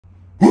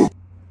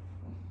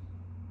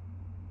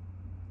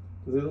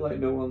Does it look like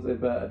no one's in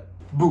bed?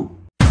 Boo!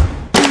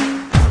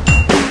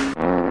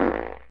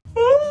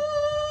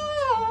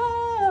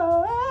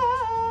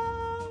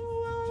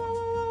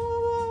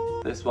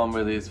 This one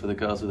really is for the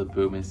girls with a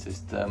booming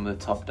system, the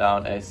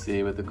top-down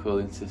AC with the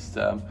cooling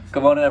system.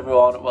 Good morning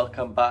everyone,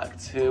 welcome back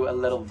to a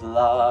little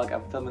vlog.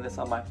 I'm filming this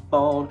on my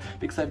phone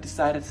because I've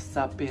decided to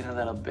stop being a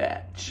little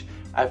bitch.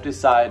 I've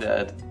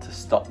decided to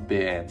stop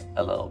being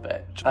a little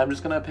bitch. I'm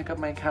just gonna pick up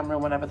my camera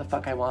whenever the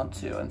fuck I want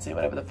to and say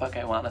whatever the fuck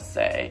I want to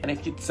say. And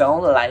if you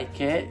don't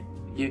like it,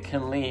 you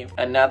can leave.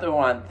 Another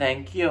one,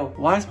 thank you.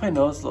 Why does my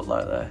nose look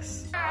like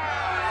this?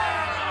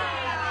 I'm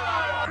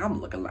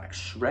looking like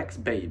Shrek's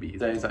baby.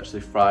 Today is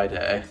actually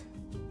Friday.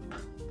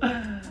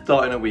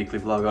 Starting a weekly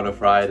vlog on a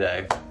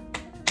Friday.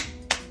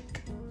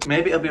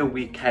 Maybe it'll be a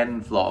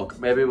weekend vlog.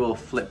 Maybe we'll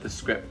flip the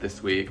script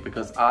this week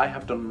because I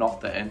have done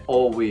nothing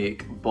all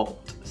week but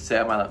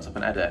sit on my laptop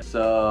and edit.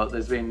 So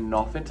there's been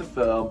nothing to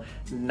film.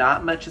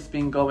 Not much has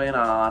been going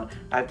on.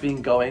 I've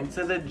been going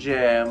to the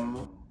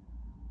gym.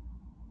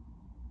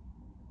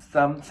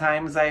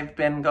 Sometimes I've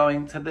been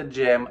going to the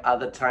gym,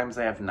 other times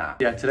I have not.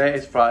 Yeah, today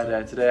is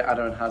Friday. Today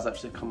Adam has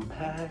actually come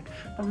back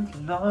from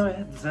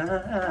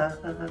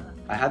Florida.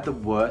 I had the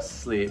worst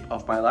sleep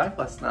of my life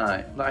last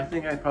night. I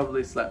think I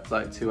probably slept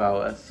like 2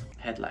 hours.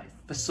 Head life.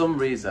 For some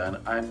reason,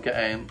 I'm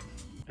getting...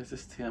 Is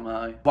this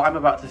TMI? What I'm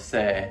about to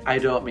say, I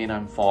don't mean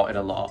I'm farting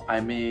a lot.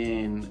 I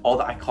mean, or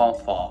that I can't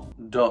fart.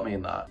 Don't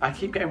mean that. I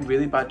keep getting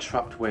really bad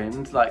trapped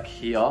wind, like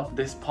here.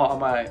 This part of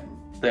my...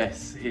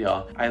 This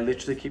here, I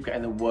literally keep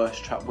getting the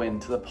worst trap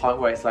wind to the point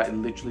where it's like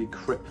literally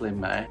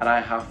crippling me and I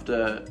have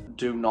to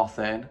do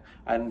nothing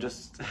and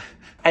just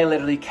I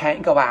literally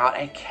can't go out,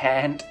 I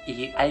can't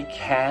eat, I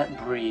can't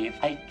breathe,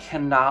 I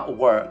cannot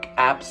work,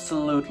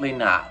 absolutely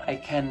not. I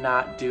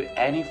cannot do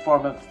any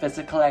form of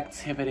physical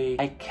activity.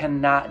 I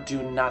cannot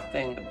do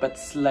nothing but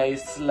slay,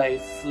 slay,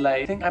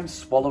 slay. I think I'm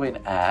swallowing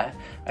air.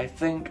 I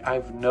think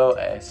I've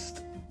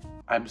noticed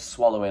I'm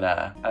swallowing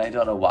air and I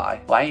don't know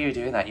why. Why are you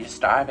doing that? You're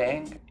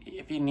starving.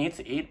 If you need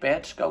to eat,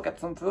 bitch, go get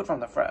some food from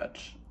the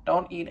fridge.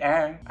 Don't eat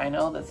air. I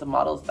know that's a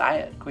model's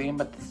diet, queen,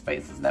 but this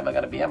face is never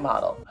gonna be a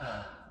model.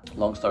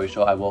 Long story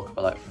short, I woke up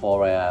at like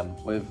 4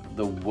 AM with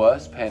the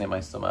worst pain in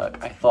my stomach.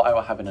 I thought I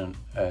was having an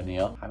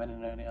hernia.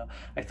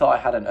 I thought I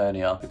had an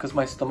hernia because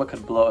my stomach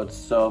had bloated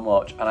so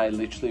much and I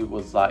literally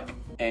was like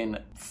in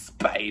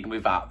Spain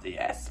without the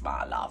S,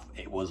 my love.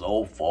 It was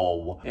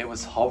awful. It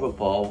was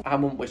horrible. I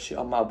wouldn't wish it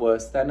on my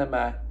worst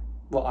enemy.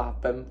 What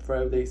I've been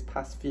through these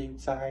past few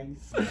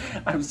days.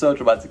 I'm so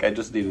dramatic, I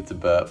just needed to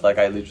burp. Like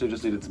I literally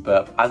just needed to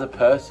burp. As a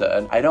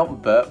person, I don't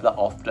burp that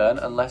often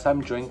unless I'm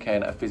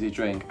drinking a fizzy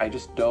drink. I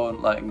just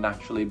don't like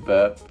naturally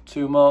burp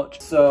too much.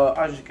 So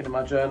as you can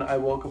imagine, I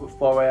woke up at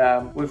 4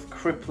 AM with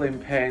crippling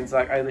pains.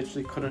 Like I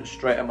literally couldn't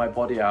straighten my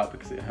body out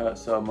because it hurt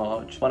so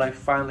much. When I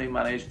finally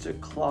managed to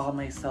claw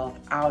myself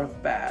out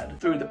of bed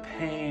through the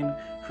pain,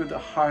 through the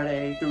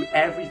heartache, through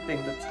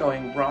everything that's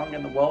going wrong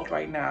in the world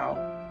right now,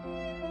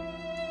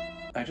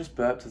 I just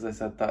burped as I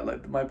said that,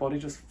 like my body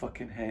just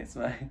fucking hates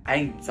me.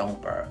 I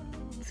don't burp.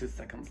 2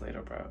 seconds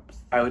later burps.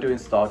 I was doing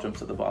star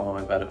jumps at the bottom of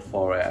my bed at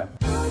 4 AM.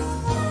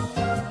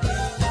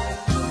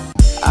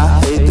 I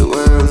hate the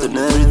world and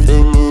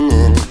everything in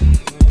it.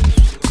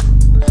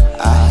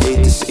 I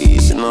hate the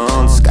seas and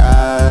on the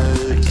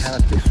skies. I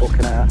can't be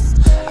fucking ass.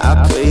 I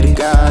pray to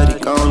God he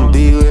gonna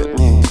be with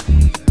me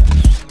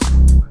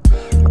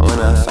when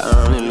I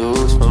finally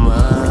lose my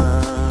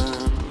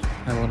mind.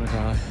 I wanna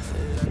die.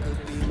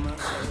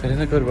 But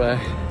in a good way.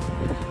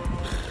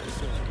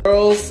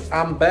 Girls,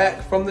 I'm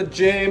back from the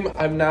gym.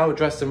 I'm now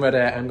dressed and ready.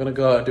 I'm gonna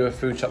go do a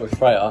food chat with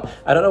Freya.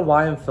 I don't know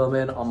why I'm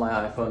filming on my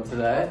iPhone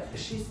today.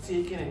 She's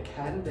taking a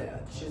candid.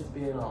 She's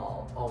being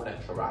all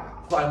natural.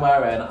 What I'm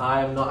wearing,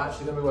 I'm not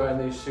actually gonna be wearing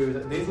these shoes.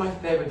 These are my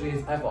favorite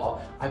jeans ever.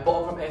 I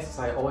bought them from ASOS.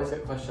 I always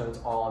get questions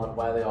on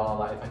where they are,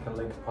 like if I can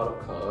link a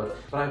product code.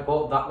 But I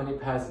bought that many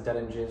pairs of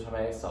denim jeans from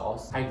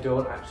ASOS. I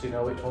don't actually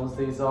know which ones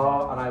these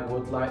are, and I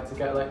would like to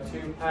get like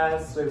 2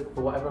 pairs. So if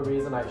for whatever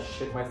reason I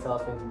shit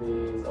myself in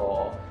these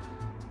or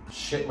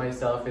shit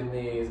myself in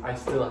these, I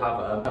still have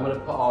them. I'm gonna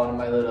put on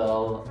my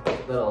little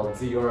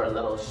Dior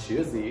little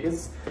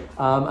shoesies,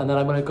 and then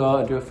I'm gonna go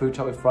and do a food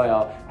chat with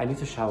Freya. I need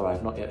to shower.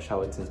 I've not yet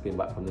showered since being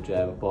back from the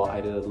gym, but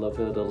I did a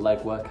lovely little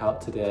leg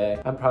workout today.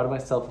 I'm proud of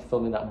myself for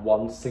filming that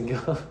one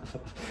single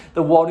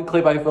the one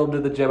clip I filmed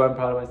in the gym. I'm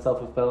proud of myself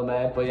for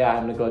filming. But yeah,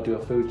 I'm gonna go do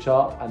a food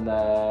chat and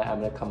then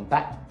I'm gonna come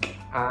back.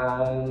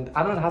 And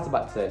Anna has it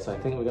back today, so I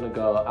think we're gonna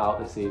go out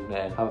this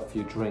evening, have a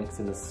few drinks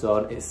in the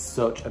sun. It's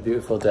such a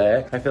beautiful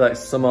day. I feel like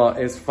summer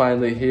is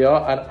finally here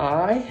and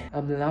I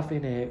am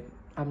loving it.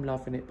 I'm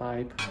loving it,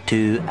 babe.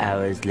 2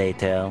 hours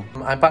later.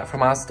 I'm back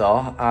from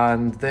Asda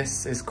and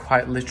this is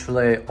quite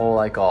literally all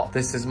I got.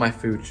 This is my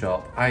food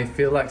shop. I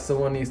feel like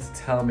someone needs to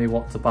tell me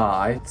what to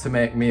buy to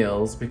make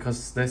meals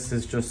because this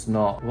is just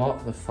not...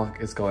 What the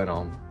fuck is going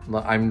on?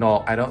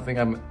 I don't think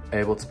I'm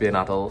able to be an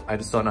adult. I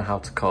just don't know how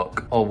to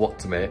cook or what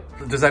to make.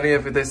 Does any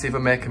of this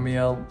even make a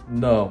meal?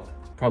 No,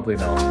 probably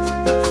not.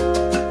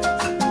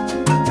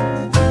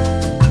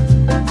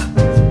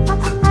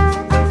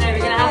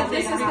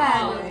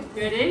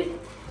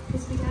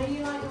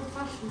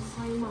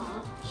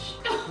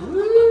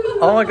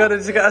 Oh my god,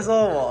 did you get us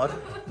all one?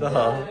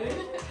 No.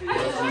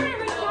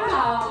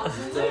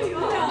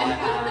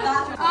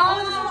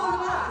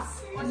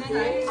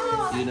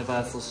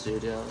 Universal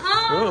Studios.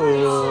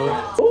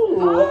 Oh.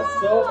 Ooh, that's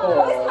so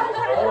cool.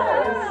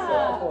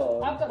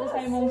 I've got the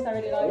same ones I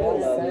really like. Why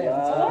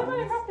am I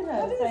wrapping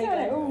those?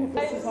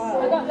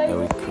 Yeah,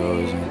 we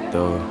cruising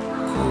through.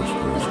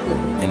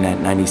 In that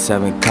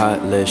 97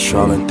 Cutlass,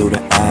 strolling through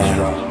the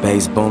air.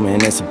 Bass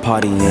booming, it's a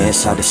party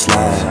inside the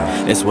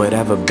slab. It's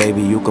whatever,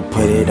 baby, you could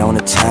put it on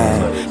a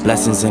tab.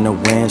 Blessings in the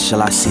wind,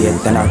 shall I see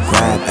it, then I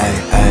grab.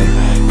 Ay,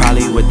 ay.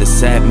 Probably with the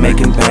set,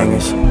 making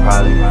bangers.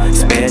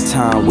 Spare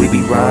time, we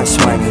be ride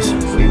swingers.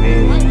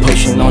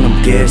 Pushing on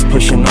them gears,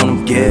 pushing on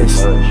them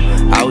gears.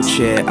 Out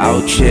here,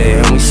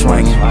 and we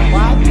swinging.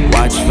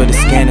 Watch for the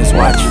scanners,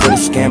 watch for the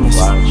scammers.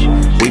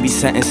 We be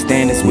setting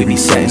standards, we be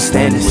setting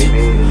standards.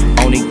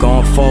 Only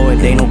going forward,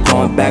 ain't no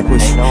going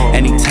backwards.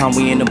 Anytime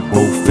we in the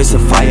booth, it's a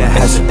fire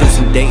hazard. Put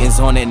some Dayton's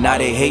on it, now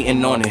they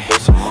hating on it.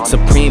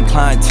 Supreme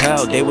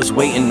clientele, they was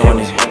waiting on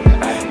it.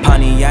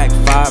 Pontiac,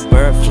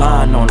 Firebird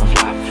flying on them.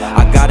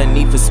 I got a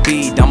need for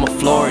speed, I'm a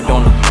Florida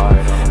on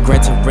them.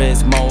 Gran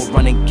Turismo,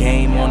 running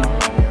game on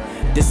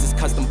them. This is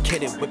custom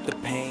kitted with the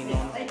paint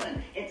on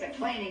them. It's a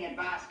cleaning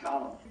advice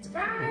column.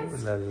 Ooh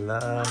la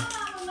la.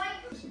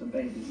 The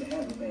babies, they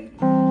have a baby.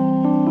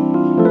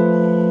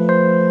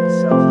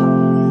 So,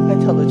 I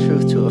tell the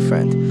truth to a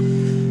friend.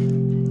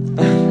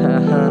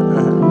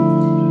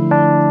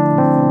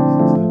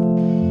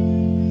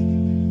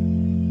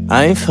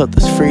 I ain't felt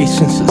this free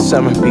since the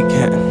summer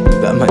began. You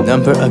got my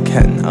number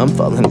again. I'm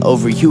falling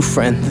over you,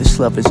 friend. This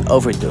love is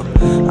overdue.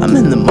 I'm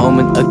in the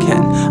moment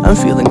again. I'm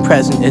feeling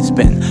present. It's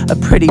been a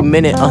pretty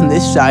minute on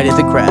this side of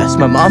the grass.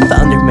 My mom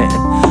found her man.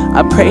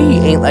 I pray he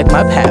ain't like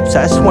my paps.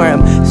 I swear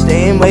I'm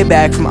staying way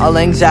back from all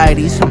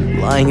anxieties. I'm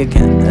lying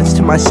again. That's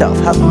to myself.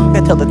 How can I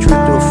tell the truth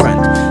to a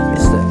friend?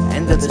 It's the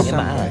end of the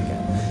summer again.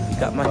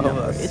 Got my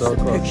number. It's so a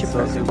cool. picture So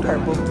perfect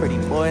purple, pretty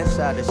boy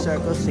inside a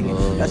circle singing.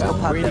 Let's go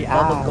pop Pretty that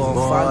bubble, eyes,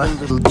 go find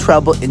a little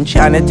trouble in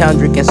Chinatown,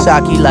 drinking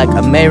sake like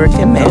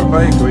American man,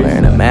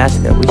 wearing a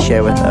mask that we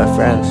share with our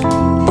friends.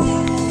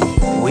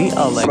 We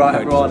all like right,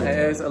 everyone, it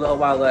is a little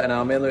while later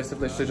now. Me and Lucy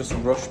have literally just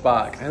rushed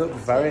back. I look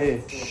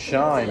very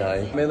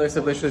shiny. Me and Lucy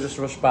have literally just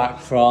rushed back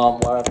from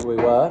wherever we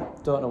were.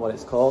 Don't know what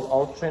it's called.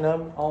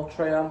 Altrincham.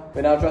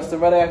 We're now dressed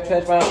and ready. I've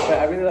changed my outfit.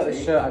 I really like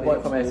this shirt. I bought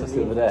it from ASOS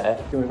the other day.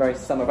 Giving me very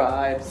summer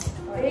vibes.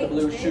 The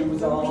blue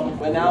shoes on.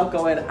 We're now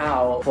going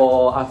out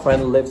for our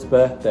friend Liv's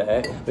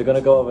birthday. We're going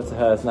to go over to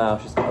hers now.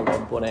 She's got a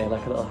little bunny,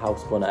 like a little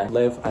house bunny.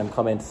 Liv, I'm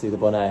coming to see the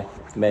bunny.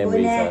 Main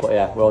reason. But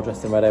yeah, we're all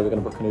dressed and ready. We're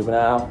going to book an Uber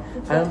now.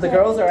 And the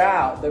girls are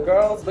out. The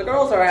girls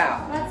are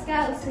out. Let's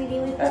go,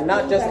 sweetie. And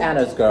not just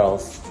Anna's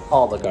girls.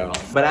 All the girls.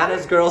 But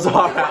Anna's girls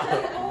are out.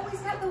 I always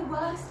have the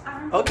worst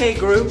answer. Okay,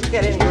 group.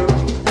 Get in, group.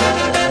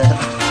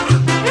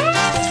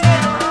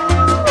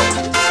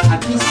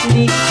 Happy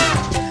city.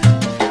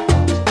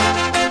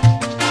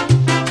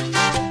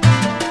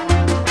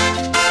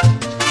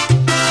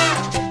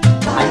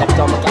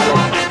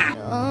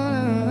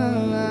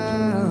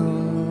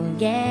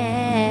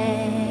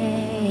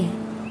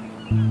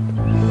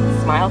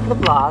 Smile for the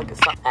vlog,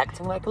 stop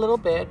acting like a little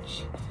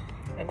bitch,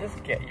 and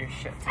just get your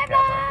shit together.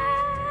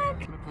 I'm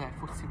gonna play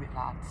footsie with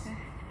lads.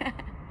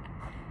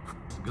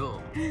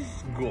 Go.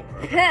 Go.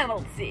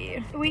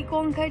 Penalty. Week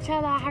one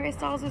Coachella, Harry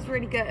Styles was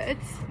really good.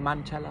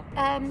 Manchella.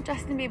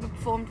 Justin Bieber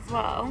performed as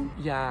well.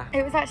 Yeah.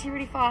 It was actually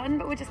really fun,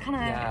 but we're just kind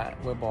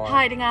of we're bored.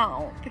 hiding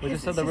out. We're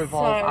just at the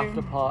Revolve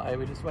after party.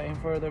 We're just waiting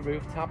for the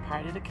rooftop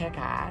party to kick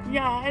on.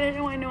 Yeah, I don't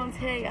know why no one's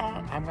here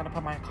yet. I'm gonna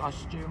put my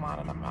costume on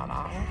and I'm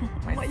gonna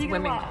my What are you gonna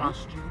swimming wear?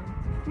 costume.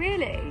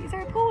 Really? Is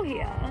there a pool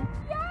here?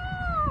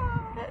 Yeah!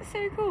 That's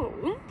so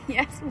cool.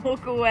 Yes,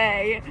 walk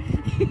away.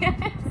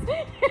 Yes,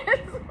 yes.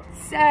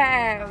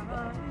 Serve.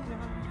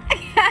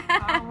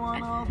 I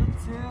want all the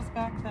tears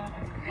back that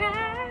I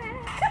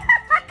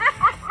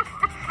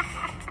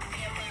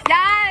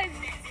Yes!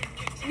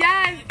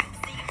 Yes!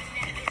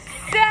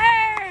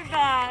 Serve!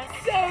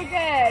 So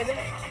good!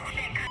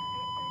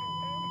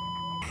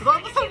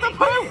 cried. The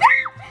poo!